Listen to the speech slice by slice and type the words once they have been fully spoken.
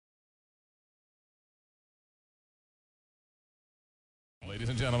Ladies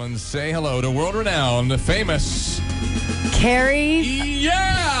and gentlemen, say hello to world-renowned, famous Kerry.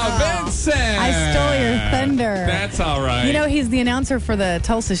 Vincent. I stole your thunder. That's all right. You know, he's the announcer for the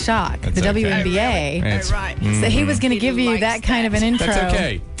Tulsa Shock, the okay. WNBA. It's- right. So he was going to give you likes that kind of an intro. That's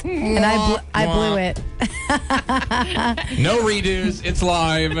okay. And I blew it. No redos. It's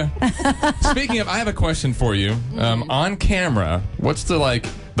live. Speaking of, I have a question for you. On camera, what's the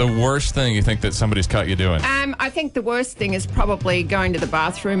worst thing you think that somebody's caught you doing? I think the worst thing is probably going to the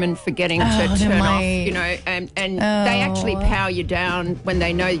bathroom and forgetting to turn off, and they actually power you down when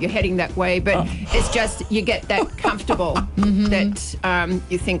they know you're heading that way. But it's just you get that comfortable that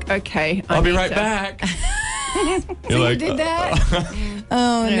you think, okay, I'll be right back. You're You did that?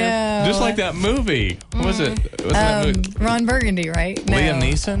 Oh, no. Just like that movie. What was it? Wasn't that movie? Ron Burgundy, right? No. Liam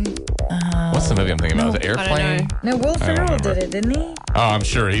Neeson? What's the movie I'm thinking about? Was it Airplane? No, Will Ferrell remember. did it, didn't he? Oh, I'm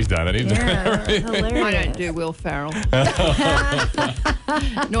sure he's done it. Yeah, hilarious. I don't do Will Ferrell.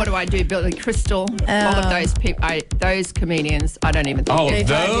 Nor do I do Billy Crystal. All of those people, those comedians, I don't even think Oh, drive you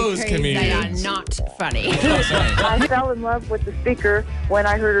those crazy. comedians. they are not funny. I fell in love with the speaker when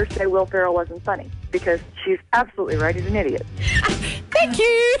I heard her say Will Ferrell wasn't funny, because she's absolutely right. He's an idiot. Thank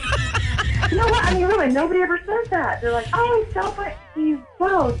you. You know what? I mean, really, nobody ever says that. They're like, oh, he's so funny. He's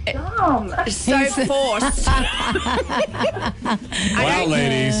so dumb. So forced. Wow,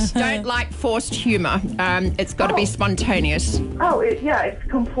 ladies. Don't like forced humor. It's got to be spontaneous. Oh, it's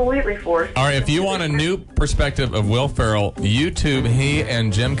completely forced. All right, if you want a new perspective of Will Ferrell, YouTube he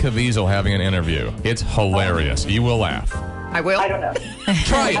and Jim Caviezel having an interview. It's hilarious. You will laugh. I will. I don't know.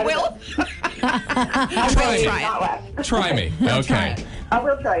 Try I it. will. Try it. Try Not laugh. Try me. Okay. I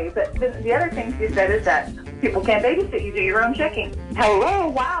will try you. But the other thing she said is that people can't babysit. You do your own checking. Hello,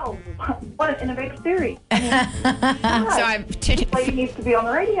 wow. What an innovative theory. So This lady needs to be on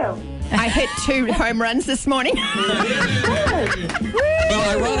the radio. I hit 2 home runs this morning. Well,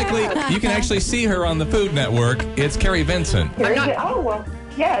 ironically, you can actually see her on the Food Network. It's Kerry Vincent. Very not- good. Oh, well,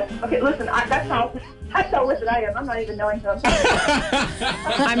 yes. Okay, listen, that's how listen I am. I'm not even knowing who I'm talking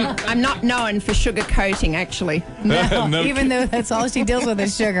about. I'm not known for sugar coating, actually. No Even though that's all she deals with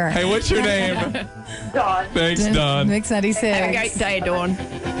is sugar. Hey, what's your name? Dawn. Thanks, Don. Mix 96. Have a great day, Dawn.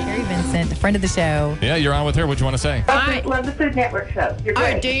 Kerry Vincent, friend of the show. Yeah, you're on with her. What do you want to say? I love the Food Network show. You're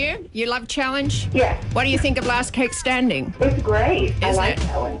great. Oh, do you? You love Challenge? Yes. What do you think of Last Cake Standing? It's great. I Isn't like it?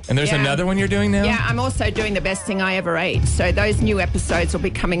 that one. And there's Yeah. another one you're doing now? Yeah, I'm also doing the best thing I ever ate. So those new episodes will be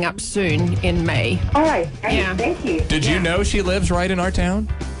coming up soon in May. All right. Great. Yeah. Thank you. Did you know she lives right in our town?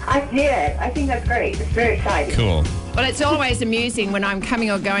 I did. I think that's great. It's very exciting. Cool. Well, it's always amusing when I'm coming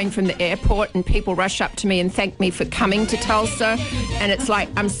or going from the airport and people rush up to me and thank me for coming to Tulsa. And it's like,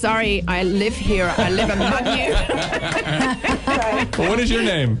 I'm sorry, I live here. I live among you. Right. Well, what is your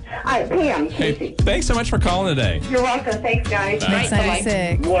name? Pam. Hey, Casey. thanks so much for calling today. You're welcome. Thanks, guys. Mix Great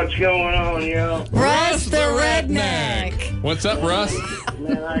day. 96. What's going on, yo? Russ the Redneck. What's up, Russ?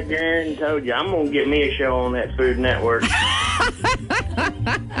 Man, I guarantee told you, I'm going to get me a show on that Food Network.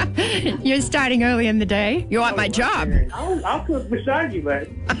 You're starting early in the day. You want my job? I'll cook beside you,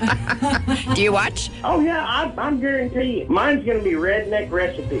 buddy. Do you watch? Oh, yeah, I'm guarantee you. Mine's going to be redneck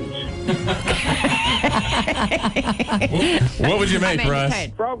recipes. What would you make, I'm Russ?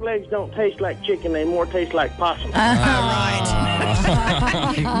 entertained. Frog legs don't taste like chicken. They more taste like possum.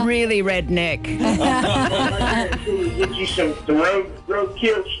 Really redneck. Get you some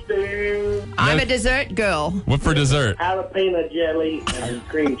roadkill stew, I'm a dessert girl. What for dessert? jalapeno jelly, and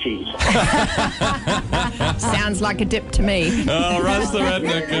cream cheese. Sounds like a dip to me. Oh, Russ the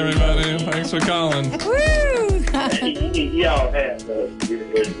Redneck, everybody. Thanks for calling. Y'all have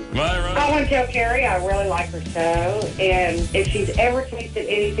Bye, Russ. I want to tell Kerry I really like her show, and if she's ever tasted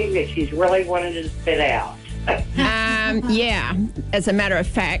anything that she's really wanted to spit out. Yeah, as a matter of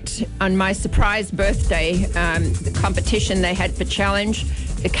fact, on my surprise birthday, the competition they had for Challenge,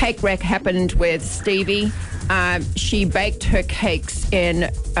 the cake wreck happened with Stevie. She baked her cakes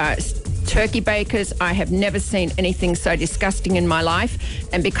in turkey bakers. I have never seen anything so disgusting in my life.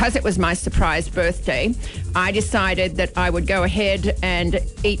 And because it was my surprise birthday, I decided that I would go ahead and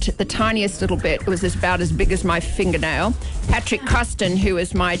eat the tiniest little bit. It was about as big as my fingernail. Patrick Costin, who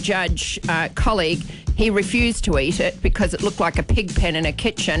is my judge colleague, he refused to eat it because it looked like a pig pen in a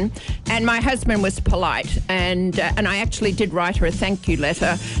kitchen. And my husband was polite. And I actually did write her a thank you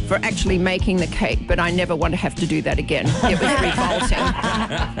letter for actually making the cake, but I never want to have to do that again. It was revolting.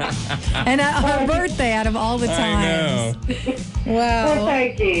 And her birthday out of all the I times. know. Well, Wow.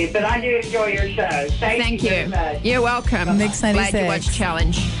 thank you, but I do enjoy your show. Thank you. you. very much. You're welcome. Mix Glad you 96. watched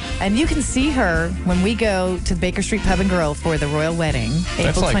Challenge. And you can see her when we go to the Baker Street Pub and Grill for the royal wedding,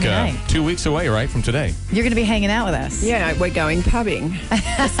 That's April like 29th. 2 weeks away, right, from today. You're going to be hanging out with us. Yeah, we're going pubbing.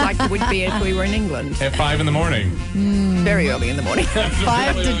 Just like it would be if we were in England. At 5 in the morning. Very early in the morning.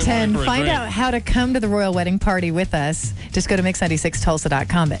 5 Really to early 10. morning for a Find drink. out how to come to the royal wedding party with us. Just go to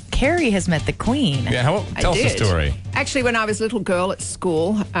mix96tulsa.com. But Kerry has met the Queen. Yeah, tell us the did. story. Actually, when I was a little girl at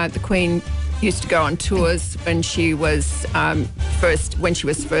school, the Queen used to go on tours when she was first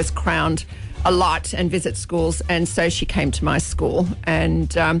crowned a lot and visit schools, and so she came to my school.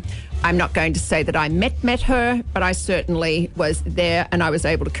 And I'm not going to say that I met her, but I certainly was there, and I was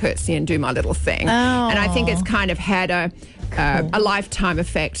able to curtsy and do my little thing. Oh. And I think it's kind of had a lifetime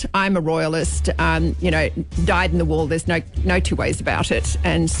effect. I'm a royalist, dyed in the wool. There's no two ways about it.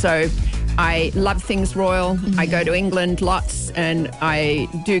 And so I love things royal. I go to England lots, and I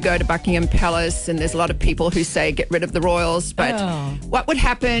do go to Buckingham Palace, and there's a lot of people who say get rid of the royals. But what would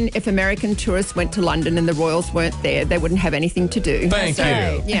happen if American tourists went to London and the royals weren't there? They wouldn't have anything to do. Thank you.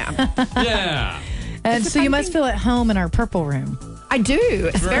 Yeah. Yeah. And so you must feel at home in our purple room. I do.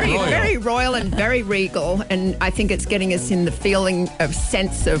 It's Very royal. very royal and very regal. And I think it's getting us in the feeling of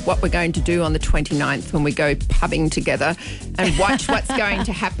sense of what we're going to do on the 29th when we go pubbing together and watch what's going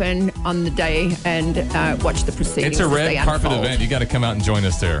to happen on the day and watch the proceedings. It's a as red they carpet unfold. event. You got to come out and join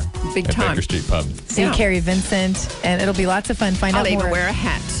us there. Big at time. Baker Street Pub. See Yeah. Kerry Vincent, and it'll be lots of fun. Find I'll out even more. wear a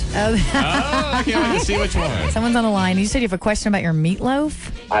hat. Oh, Oh, I can't wait to see which one. someone's on the line. You said you have a question about your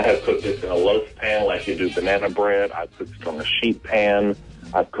meatloaf? I have cooked it in a loaf pan like you do banana bread. I've cooked it on a sheet pan.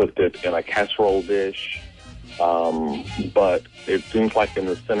 I've cooked it in a casserole dish. But it seems like in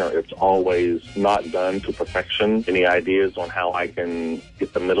the center, it's always not done to perfection. Any ideas on how I can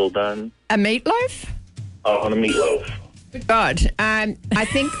get the middle done? A meatloaf? On a meatloaf. Good God. I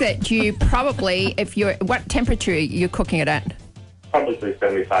think that you probably, what temperature are you cooking it at? Probably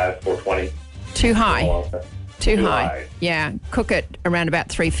 375, 420. Too high. Too Too high. high. Yeah. Cook it around about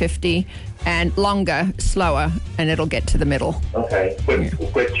 350 and longer, slower, and it'll get to the middle. Okay.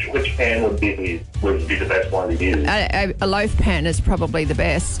 Which pan would be the best one to use? A loaf pan is probably the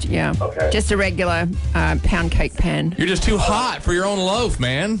best. Yeah. Okay. Just a regular pound cake pan. You're just too hot for your own loaf,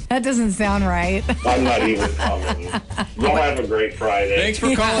 man. That doesn't sound right. I'm not even coming. Y'all have a great Friday. Thanks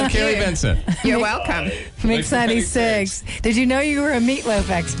for calling Kerry Vincent. You're welcome. Mix 96. Did you know you were a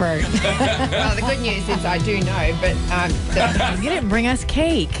meatloaf expert? Well, the good news is I do know, but You didn't bring us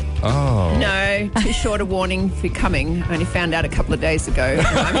cake. Oh. no, too short a warning for coming. I only found out a couple of days ago.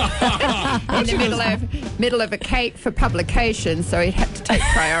 I'm in the middle of a cake for publication, so it had to take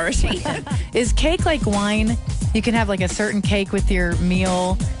priority. Is cake like wine? You can have like a certain cake with your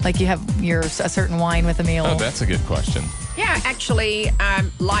meal, like you have a certain wine with a meal. Oh, that's a good question. Yeah, actually,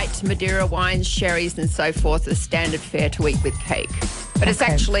 light Madeira wines, sherries, and so forth are standard fare to eat with cake. But it's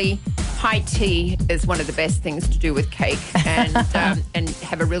Okay. actually high tea is one of the best things to do with cake, and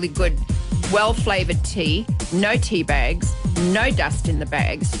have a really good, well-flavored tea. No tea bags, no dust in the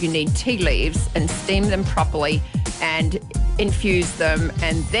bags. You need tea leaves and steam them properly and infuse them,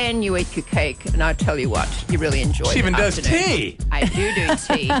 and then you eat your cake. And I tell you what, you really enjoy it. She even does afternoon. tea. I do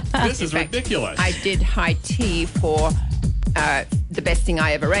tea. This is ridiculous. I did high tea for the best thing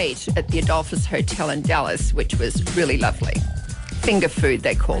I ever ate at the Adolphus Hotel in Dallas, which was really lovely. Finger food,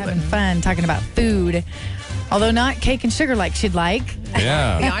 they called Having it. fun talking about food. Although not cake and sugar like she'd like. The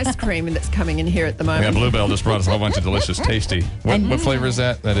Yeah. ice cream that's coming in here at the Yeah, moment. Bluebell just brought us a whole bunch of delicious, tasty. What flavor is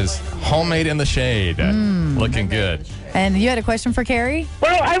that? That is homemade in the shade. Looking good. And you had a question for Kerry?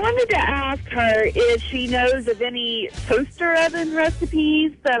 Well, I wanted to ask her if she knows of any toaster oven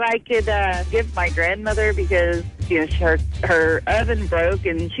recipes that I could give my grandmother because her oven broke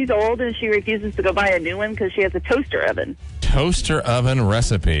and she's old and she refuses to go buy a new one because she has a toaster oven. Toaster oven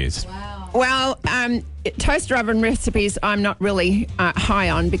recipes. Well, toaster oven recipes I'm not really high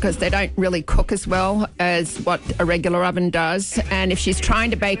on because they don't really cook as well as what a regular oven does. And if she's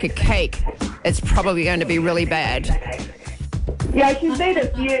trying to bake a cake, it's probably going to be really bad. Yeah, she's made a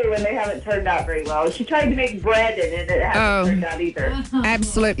few and they haven't turned out very well. She tried to make bread and it hasn't turned out either.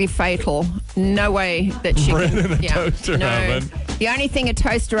 Absolutely fatal. No way that she Bread can. in a toaster oven. The only thing a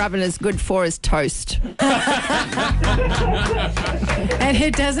toaster oven is good for is toast. And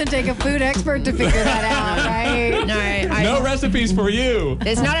it doesn't take a food expert to figure that out, right? No recipes for you.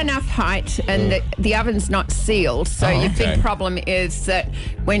 There's not enough height, and the oven's not sealed. So Oh, your okay. big problem is that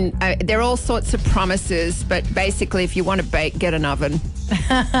when there are all sorts of promises, but basically, if you want to bake, get an oven.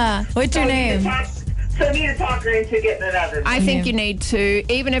 What's your name? So you need to talk her into getting an oven. I think you need to,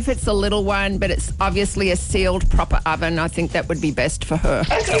 even if it's a little one, but it's obviously a sealed, proper oven. I think that would be best for her.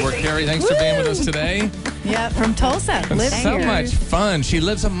 So we're Kerry. Thanks for being with us today. Yeah, from Tulsa. It's Lives so here. much fun. She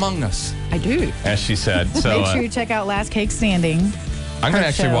lives among us. I do. as she said. So Make sure you check out Last Cake Standing. I'm going to her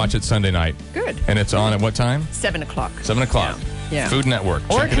actually show. watch it Sunday night. Good. And it's on at what time? 7 o'clock. 7 o'clock. Yeah. Food Network.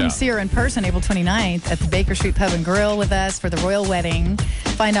 Or Check it come out. see her in person April 29th at the Baker Street Pub and Grill with us for the royal wedding.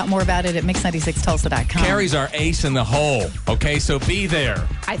 Find out more about it at mix96tulsa.com. Carrie's our ace in the hole. Okay, so be there.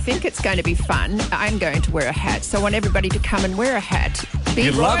 I think it's going to be fun. I'm going to wear a hat, so I want everybody to come and wear a hat. Be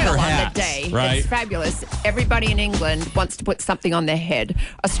You royal love her on hats, the day. right? It's fabulous. Everybody in England wants to put something on their head.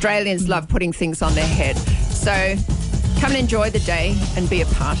 Australians love putting things on their head. So come and enjoy the day and be a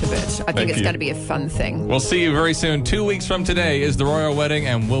part of it. I think it's you. going to be a fun thing. We'll see you very soon. 2 weeks from today is the royal wedding,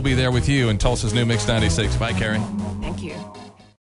 and we'll be there with you in Tulsa's new Mix 96. Bye, Carrie. Thank you.